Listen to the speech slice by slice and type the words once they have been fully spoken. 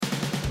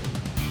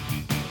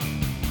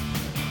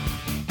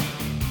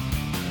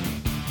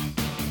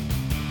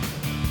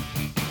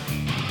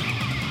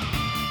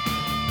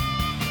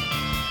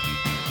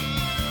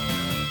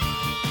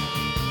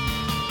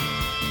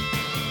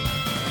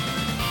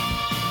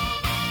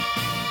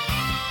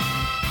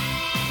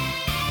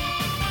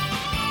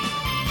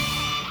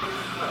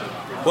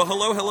Well,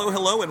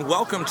 hello, and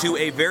welcome to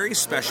a very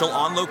special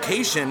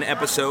on-location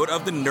episode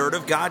of the Nerd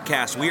of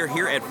Godcast. We are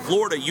here at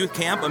Florida Youth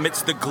Camp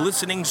amidst the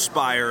glistening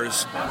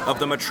spires of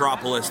the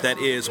metropolis that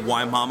is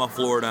Wimauma,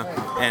 Florida.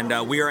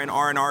 And we are in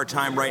R&R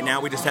time right now.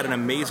 We just had an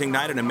amazing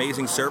night, an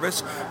amazing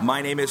service.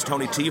 My name is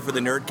Tony T for the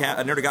Nerd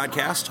of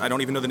Godcast. I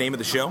don't even know the name of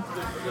the show.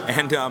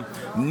 And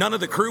none of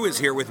the crew is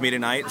here with me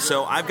tonight,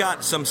 so I've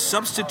got some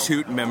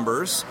substitute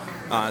members.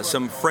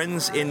 Some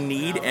friends in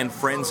need and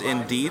friends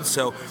indeed.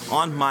 So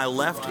on my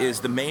left is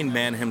the main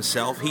man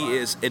himself. He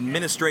is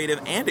administrative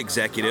and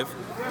executive.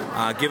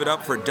 Give it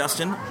up for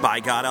Dustin,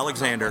 by God,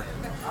 Alexander.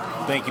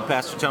 Thank you,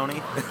 Pastor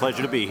Tony.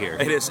 Pleasure to be here.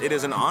 It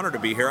is an honor to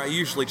be here. I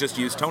usually just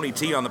use Tony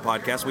T on the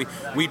podcast.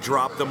 We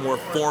drop the more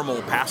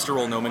formal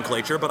pastoral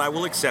nomenclature, but I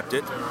will accept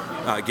it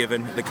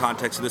given the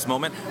context of this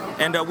moment.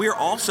 And we are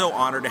also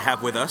honored to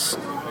have with us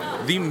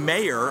the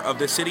mayor of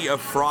the city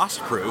of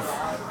Frostproof,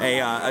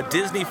 a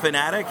Disney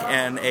fanatic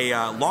and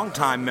a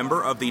longtime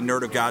member of the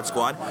Nerd of God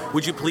squad.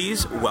 Would you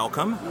please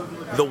welcome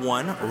the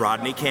one,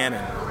 Rodney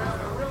Cannon?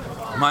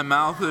 My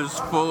mouth is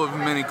full of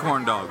mini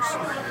corn dogs.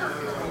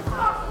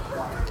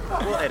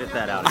 We'll edit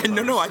that out.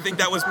 No, I think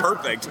that was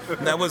perfect.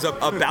 That was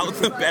about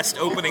the best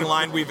opening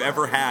line we've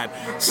ever had.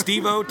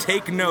 Steve-O,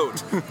 take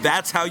note.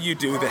 That's how you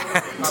do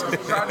that.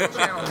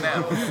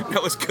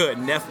 That was good.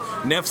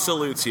 Neff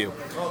salutes you.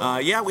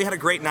 Yeah, we had a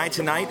great night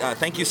tonight.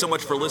 Thank you so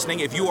much for listening.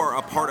 If you are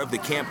a part of the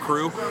camp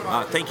crew,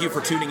 thank you for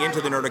tuning into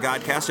the Nerd of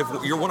Godcast. If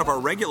you're one of our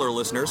regular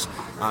listeners,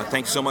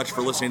 thanks so much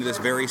for listening to this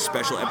very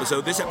special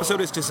episode. This episode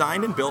is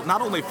designed and built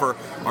not only for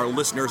our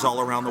listeners all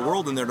around the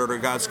world in the Nerd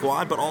of God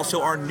squad, but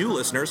also our new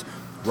listeners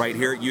right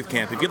here at Youth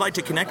Camp. If you'd like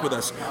to connect with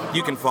us,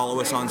 you can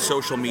follow us on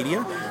social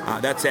media.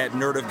 That's at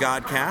Nerd of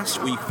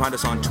Godcast. You can find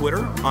us on Twitter,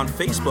 on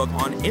Facebook,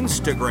 on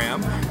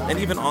Instagram, and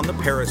even on the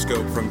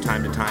Periscope from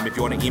time to time. If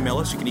you want to email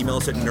us, you can email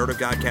us at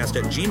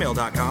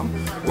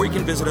nerdofgodcast@gmail.com, or you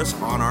can visit us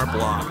on our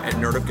blog at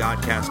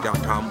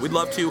nerdofgodcast.com. We'd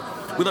love to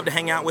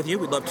hang out with you.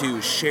 We'd love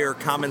to share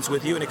comments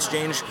with you and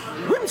exchange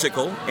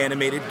whimsical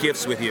animated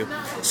gifts with you.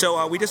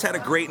 So we just had a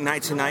great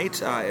night tonight.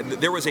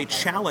 There was a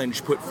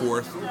challenge put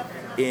forth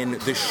in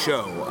the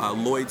show.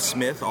 Lloyd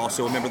Smith,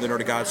 also a member of the Nerd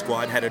of God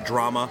squad, had a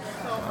drama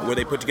where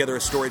they put together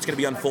a story. It's going to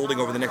be unfolding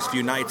over the next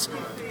few nights.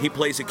 He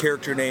plays a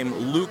character named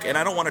Luke, and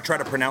I don't want to try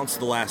to pronounce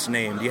the last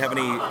name. Do you have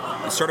any?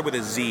 It started with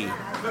a Z.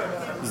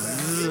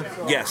 Z.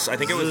 Yes, I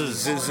think it was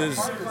Ziz.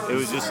 It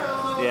was just,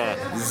 yeah.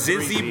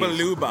 Zizzy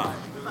Baluba,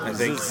 I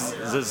think.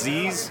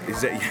 Zaziz?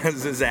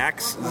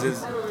 Zizax?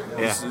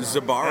 Yeah.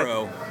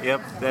 Zabaro.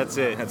 Yep, that's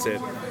it. That's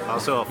it.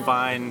 Also a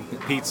fine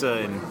pizza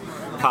and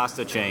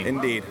pasta chain.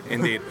 Indeed.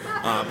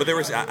 But there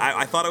was,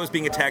 I thought I was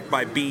being attacked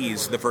by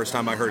bees the first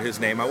time I heard his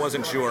name. I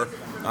wasn't sure.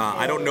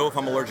 I don't know if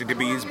I'm allergic to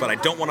bees, but I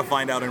don't want to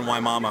find out in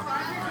Wimauma.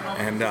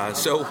 And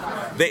so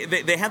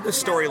they had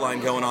this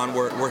storyline going on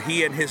where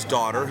he and his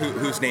daughter,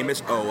 whose name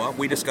is Oa,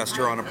 we discussed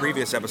her on a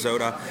previous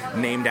episode,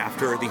 named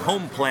after the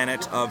home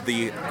planet of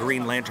the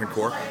Green Lantern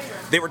Corps.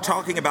 They were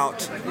talking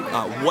about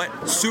what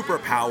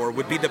superpower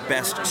would be the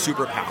best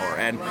superpower,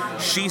 and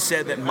she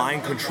said that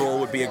mind control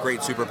would be a great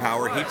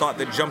superpower. He thought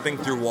that jumping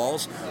through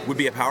walls would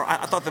be a power.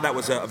 I thought that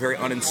was a very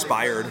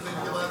uninspired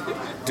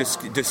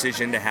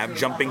decision to have.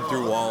 Jumping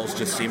through walls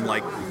just seemed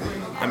like,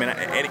 I mean,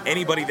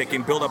 anybody that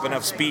can build up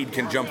enough speed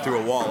can jump through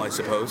a wall, I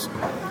suppose.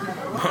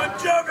 The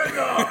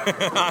Juggernaut!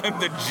 I'm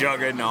the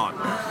Juggernaut.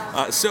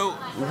 So,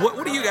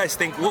 what do you guys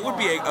think? What would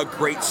be a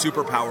great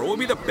superpower? What would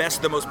be the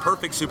best, the most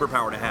perfect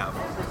superpower to have?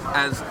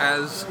 As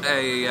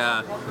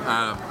a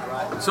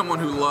someone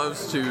who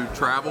loves to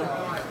travel,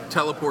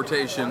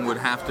 teleportation would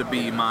have to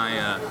be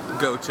my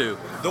go-to.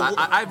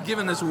 I've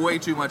given this way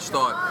too much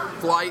thought.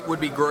 Flight would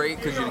be great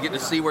because you get to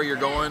see where you're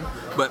going,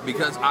 but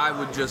because I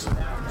would just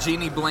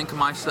genie blink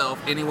myself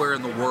anywhere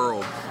in the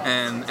world,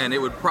 and it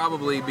would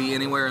probably be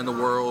anywhere in the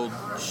world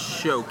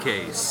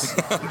showcase.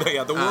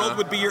 Yeah, the world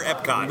would be your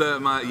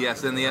Epcot.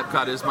 Yes, and the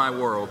Epcot is my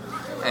world,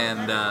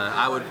 and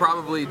I would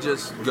probably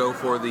just go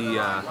for the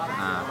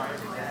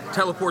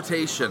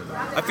teleportation.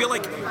 I feel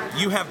like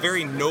you have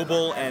very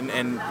noble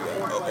and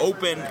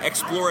open,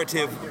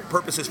 explorative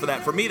purposes for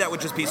that. For me, that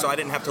would just be so I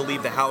didn't have to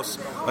leave the house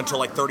until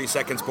like 30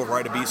 seconds before I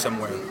had to be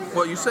somewhere.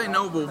 Well, you say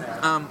noble.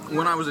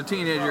 When I was a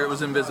teenager, it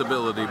was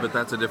invisibility, but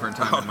that's a different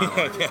time in my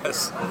life.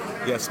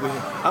 Yes.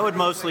 I would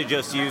mostly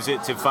just use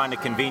it to find a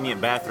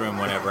convenient bathroom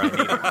whenever I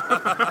need it.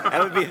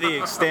 That would be the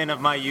extent of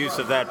my use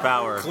of that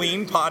power.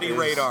 Clean potty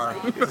radar.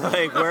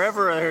 Like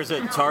wherever there's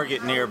a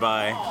Target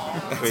nearby,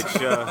 which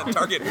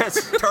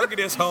Target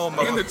is home.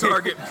 In the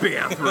Target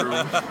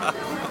bathroom.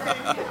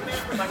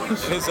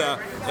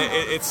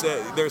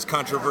 There's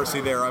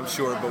controversy there, I'm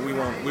sure, but we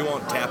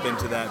won't tap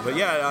into that. But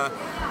yeah,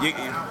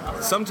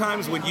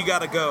 sometimes when you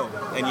gotta go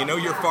and you know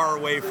you're far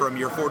away from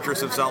your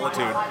fortress of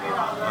solitude,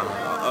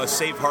 a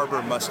safe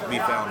harbor must be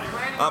found.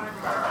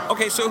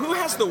 Okay, so who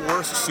has the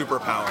worst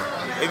superpower?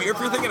 If you're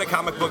thinking of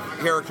comic book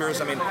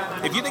characters, I mean,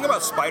 if you think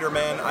about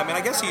Spider-Man, I mean,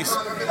 I guess he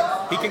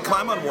can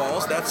climb on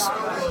walls. That's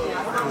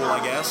cool,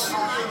 I guess.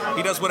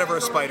 He does whatever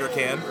a spider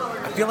can.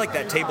 I feel like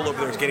that table over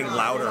there is getting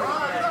louder.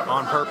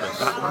 on purpose?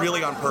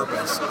 Really on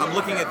purpose. I'm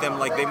looking at them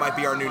like they might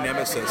be our new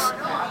nemesis.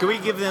 Can we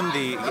give them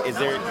the? Is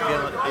there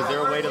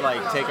a way to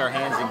like take our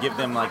hands and give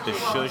them like the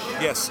shush?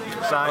 Yes.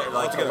 Sign,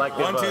 like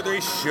collective, 1, 2,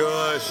 3,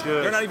 shush.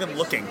 They're not even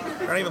looking.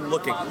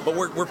 But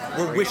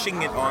we're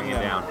wishing it on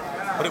them. Down.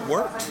 But it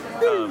worked.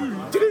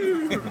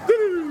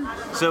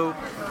 So,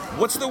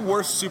 what's the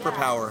worst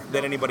superpower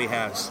that anybody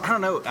has? I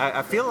don't know.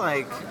 I feel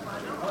like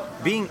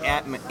being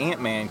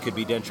Ant-Man could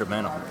be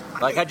detrimental.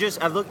 Like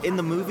I look in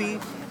the movie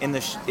in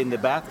the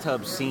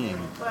bathtub scene.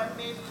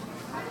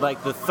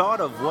 Like the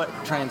thought of what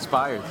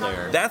transpired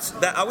there.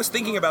 I was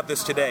thinking about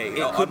this today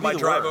on my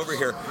drive over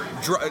here.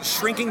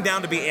 Shrinking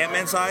down to be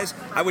Ant-Man size,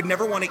 I would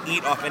never want to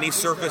eat off any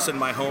surface in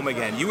my home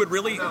again. You would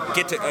really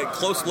get a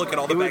close look at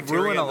all the bacteria. It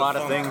would ruin a lot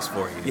of things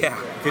for you. Yeah,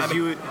 because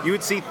you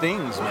would see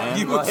things, man.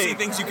 You would see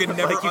things you could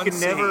never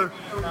unsee.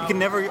 You can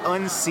never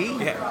unsee.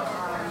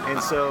 Yeah.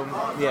 And so,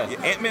 yeah.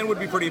 Ant-Man would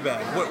be pretty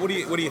bad. What do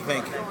you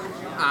think?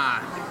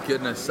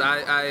 Goodness,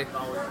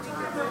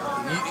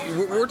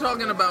 we're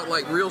talking about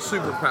like real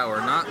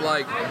superpower, not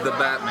like the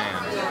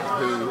Batman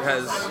who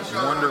has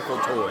wonderful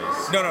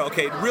toys. No,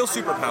 okay, real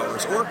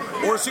superpowers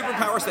or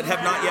superpowers that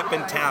have not yet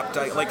been tapped.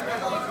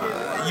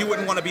 You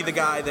wouldn't want to be the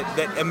guy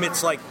that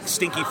emits like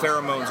stinky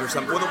pheromones or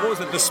something. What was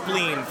it? The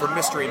spleen from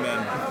Mystery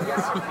Men.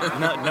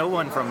 No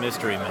one from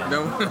Mystery Men.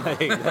 No.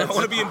 I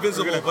want to be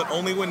invisible, but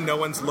only when no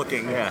one's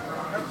looking. Yeah.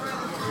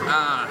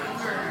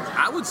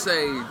 I would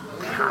say,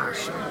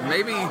 gosh,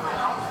 maybe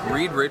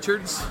Reed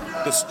Richards.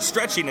 The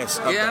stretchiness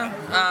of that.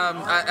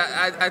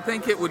 I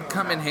think it would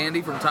come in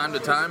handy from time to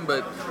time,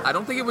 but I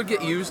don't think it would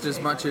get used as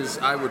much as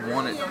I would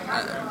want it,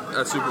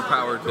 a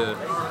superpower to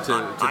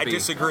I be.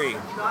 disagree.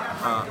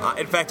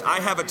 In fact, I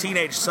have a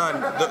teenage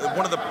son.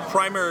 One of the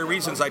primary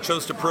reasons I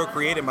chose to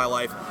procreate in my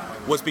life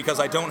was because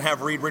I don't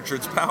have Reed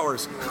Richards'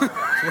 powers.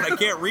 When I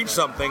can't reach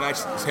something, I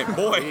say,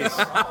 boy. He's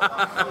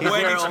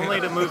there only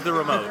to move the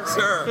remote.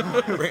 Sir,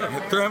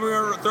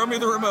 throw me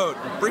the remote.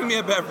 Bring me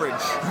a beverage.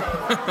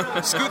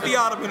 Scoot the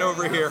ottoman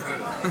over here.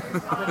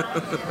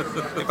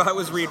 If I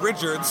was Reed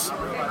Richards,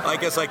 I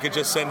guess I could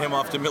just send him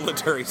off to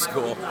military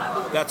school.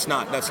 That's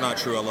not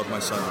true. I love my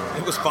son.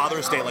 It was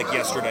Father's Day like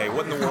yesterday.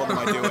 What in the world am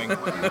I doing?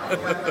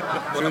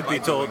 Truth be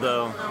told,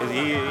 though,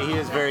 he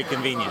is very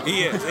convenient.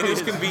 He is. It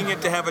is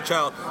convenient to have a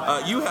child.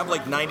 You have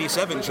like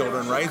 97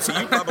 children, right? So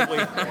you probably...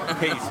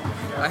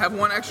 I have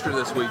one extra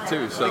this week,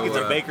 too. So I think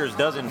it's a baker's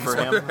dozen for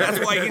him. That's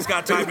why he's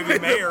got time to be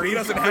mayor. He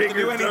doesn't have to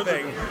do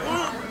anything.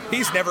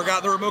 He's never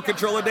got the remote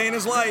control a day in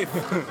his life.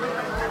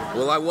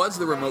 Well, I was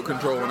the remote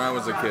control when I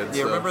was a kid.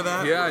 You remember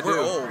that? Yeah, I We're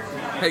do. old.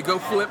 Hey, go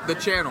flip the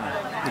channel.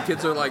 The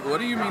kids are like, what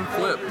do you mean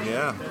flip?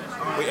 Yeah.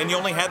 And you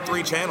only had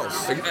 3 channels.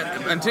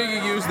 Until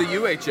you use the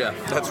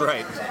UHF. That's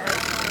right.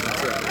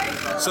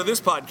 So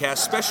this podcast,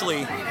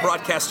 specially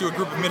broadcast to a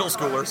group of middle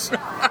schoolers.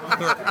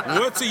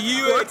 What's a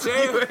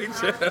UHF?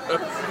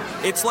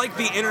 It's like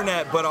the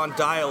internet, but on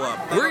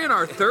dial-up. We're in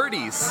our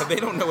 30s. They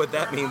don't know what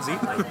that means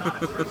either.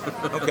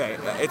 Okay,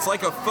 it's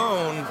like a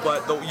phone,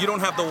 but you don't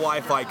have the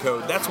Wi-Fi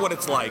code. That's what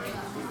it's like.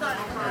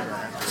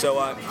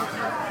 So,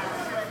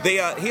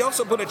 he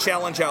also put a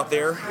challenge out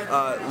there.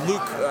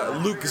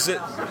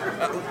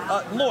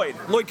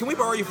 Lloyd, can we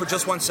borrow you for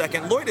just 1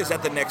 second? Lloyd is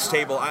at the next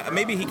table.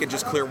 Maybe he could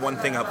just clear one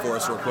thing up for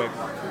us real quick.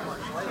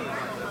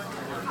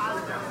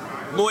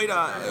 Lloyd,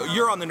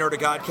 you're on the Nerd of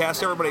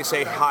Godcast. Everybody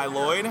say hi,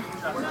 Lloyd.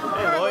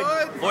 Hey,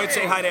 Lloyd. Lloyd,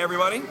 say hi to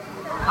everybody.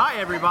 Hi,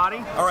 everybody.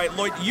 All right,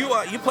 Lloyd, you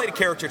played a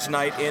character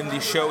tonight in the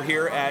show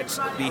here at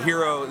the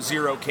Hero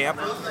Zero camp.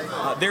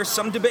 There's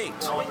some debate.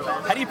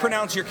 How do you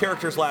pronounce your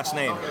character's last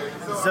name?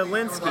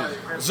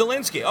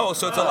 Zelensky. Oh,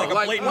 so it's like a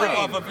blatant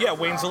ripoff of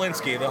Wayne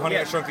Zelensky, the Honey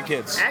I Shrunk the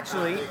Kids.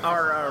 Actually,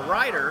 our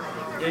writer,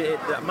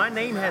 my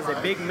name has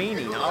a big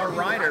meaning. Our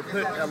writer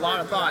put a lot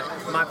of thought.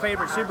 My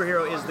favorite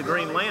superhero is the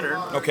Green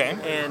Lantern. Okay.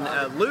 And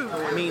Luke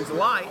means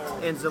light,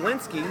 and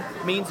Zelensky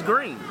means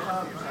green.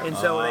 And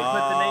so they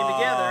put the name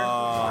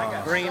together.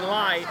 Green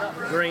light,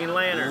 Green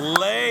Lantern.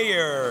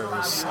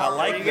 Layers. I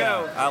like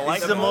that. I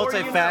like the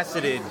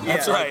multifaceted.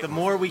 That's right. Like the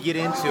more we get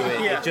into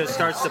it, it just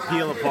starts to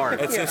peel apart.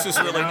 It's just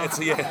really, it's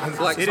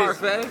like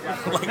parfait?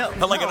 Like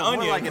an onion.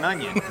 More like an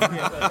onion.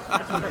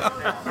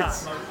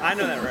 I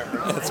know that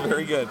reference. That's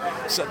very good.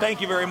 So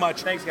thank you very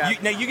much. Thanks,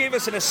 guys. Now, you gave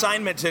us an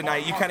assignment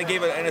tonight. You kind of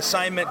gave an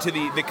assignment to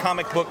the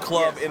comic book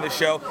club in the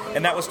show,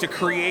 and that was to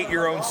create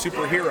your own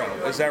superhero.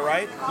 Is that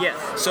right?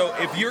 Yes. So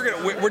if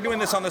we're doing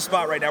this on the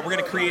spot right now. We're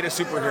going to create a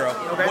superhero.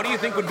 Okay. What do you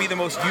think would be the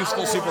most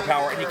useful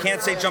superpower? And you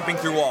can't say jumping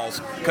through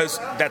walls, because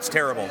that's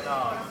terrible.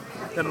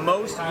 The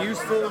most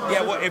useful?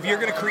 Yeah, well, if you're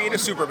going to create a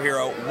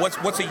superhero,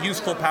 what's a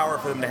useful power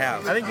for them to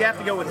have? I think you have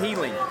to go with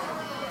healing.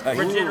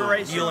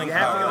 Regeneration. Healing you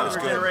have power. to go with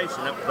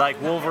regeneration.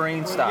 Like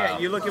Wolverine style. Yeah,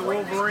 you look at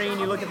Wolverine,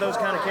 you look at those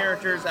kind of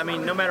characters. I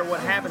mean, no matter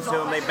what happens to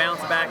them, they bounce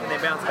back, and they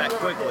bounce back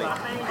quickly.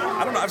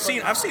 I don't know. I've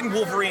seen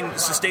Wolverine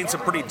sustain some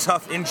pretty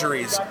tough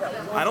injuries.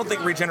 I don't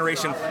think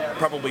regeneration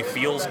probably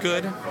feels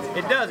good.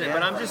 It doesn't,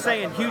 but I'm just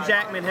saying Hugh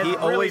Jackman has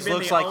always been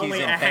looks the like only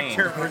he's in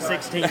actor pain. for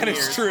 16 years. That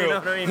is true. You know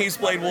what I mean? He's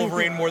played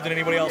Wolverine more than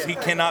anybody else. He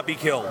cannot be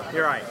killed.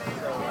 You're right.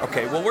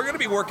 Okay, well, we're going to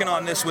be working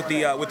on this with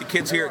the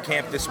kids here at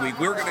camp this week.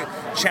 We're going to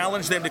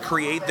challenge them to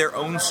create their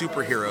own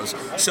superheroes.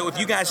 So if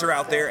you guys are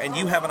out there and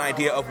you have an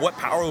idea of what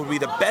power would be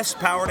the best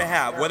power to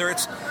have, whether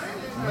it's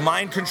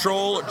mind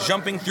control,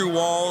 jumping through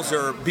walls,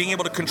 or being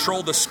able to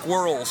control the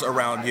squirrels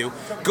around you,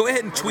 go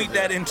ahead and tweet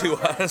that into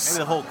us. Maybe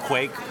the whole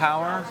Quake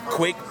power.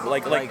 Quake,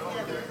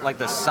 like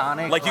the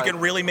Sonic. Like you can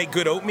really make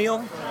good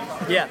oatmeal?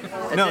 Yeah.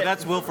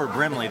 That's Wilford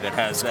Brimley that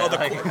has that.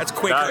 That's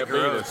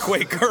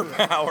Quaker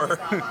power.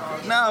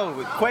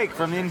 No, Quake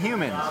from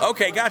Inhumans.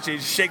 Okay, gotcha.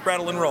 Just shake,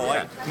 rattle, and roll.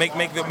 Yeah. Make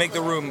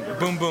the room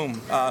boom, boom.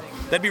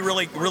 That'd be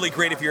really, really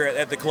great if you're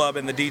at the club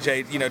and the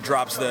DJ,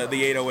 drops the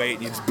 808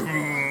 and you just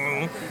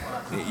boom.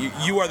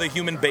 You are the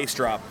human bass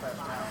drop.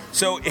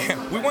 So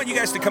we want you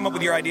guys to come up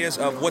with your ideas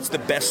of what's the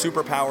best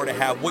superpower to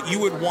have, what you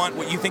would want,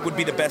 what you think would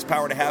be the best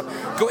power to have.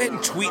 Go ahead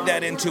and tweet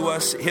that into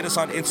us. Hit us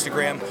on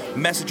Instagram.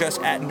 Message us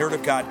at Nerd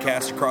of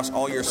Godcast across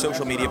all your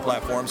social media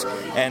platforms,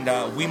 and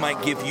we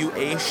might give you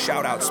a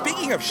shout-out.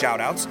 Speaking of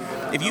shout-outs,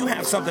 if you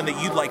have something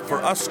that you'd like for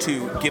us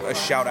to give a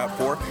shout-out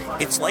for,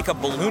 it's like a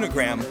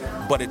balloonagram,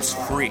 but it's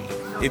free.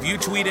 If you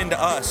tweet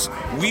into us,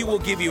 we will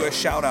give you a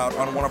shout-out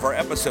on one of our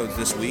episodes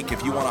this week.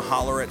 If you want to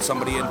holler at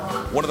somebody in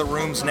one of the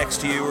rooms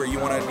next to you, or you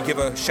want to give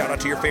a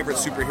shout-out to your favorite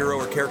superhero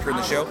or character in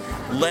the show,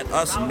 let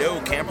us know,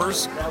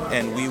 campers,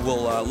 and we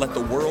will let the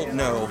world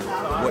know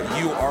what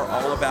you are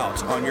all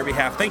about on your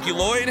behalf. Thank you,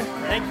 Lloyd.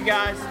 Thank you,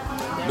 guys.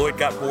 Lloyd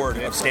got bored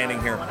of standing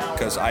here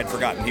because I'd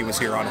forgotten he was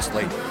here,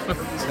 honestly.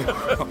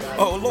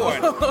 Oh,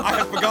 Lloyd, I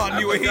had forgotten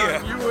you were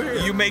here.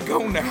 You may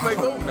go now.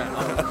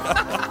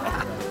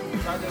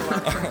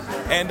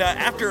 And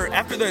after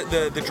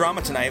the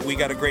drama tonight, we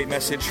got a great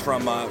message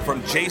from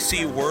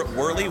J.C. Worley.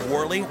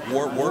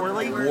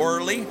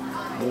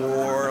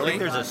 I think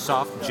there's a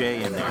soft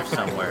J in there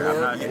somewhere.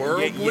 I'm not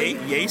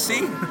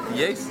Yacy?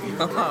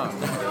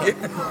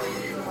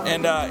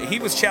 And he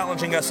was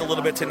challenging us a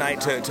little bit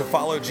tonight to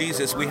follow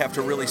Jesus. We have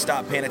to really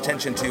stop paying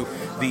attention to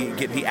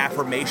the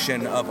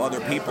affirmation of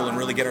other people and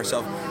really get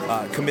ourselves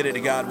committed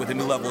to God with a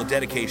new level of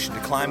dedication,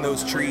 to climb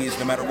those trees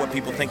no matter what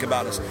people think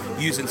about us,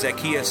 using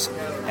Zacchaeus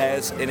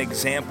as an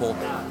example.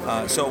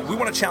 So we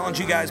want to challenge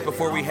you guys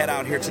before we head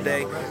out here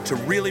today to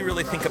really,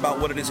 really think about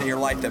what it is in your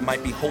life that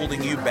might be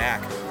holding you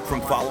back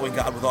from following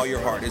God with all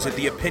your heart. Is it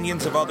the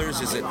opinions of others?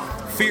 Is it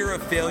fear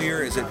of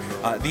failure? Is it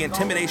the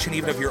intimidation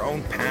even of your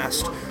own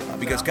past?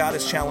 Because God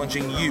is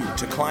challenging you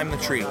to climb the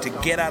tree, to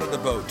get out of the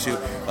boat, to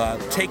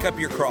take up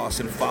your cross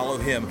and follow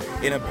Him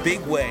in a big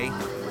way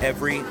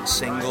every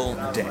single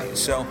day.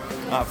 So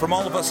from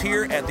all of us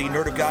here at the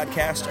Nerd of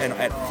Godcast and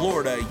at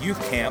Florida Youth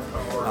Camp,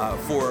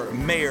 for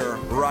Mayor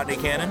Rodney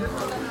Cannon.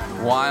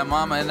 Why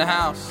Mama in the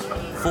house?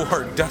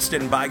 For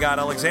Dustin By God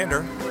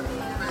Alexander.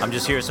 I'm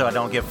just here so I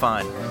don't get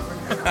fined.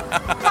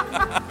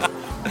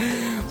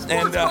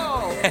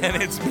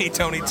 And it's me,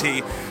 Tony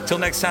T. Till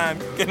next time,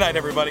 good night,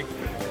 everybody.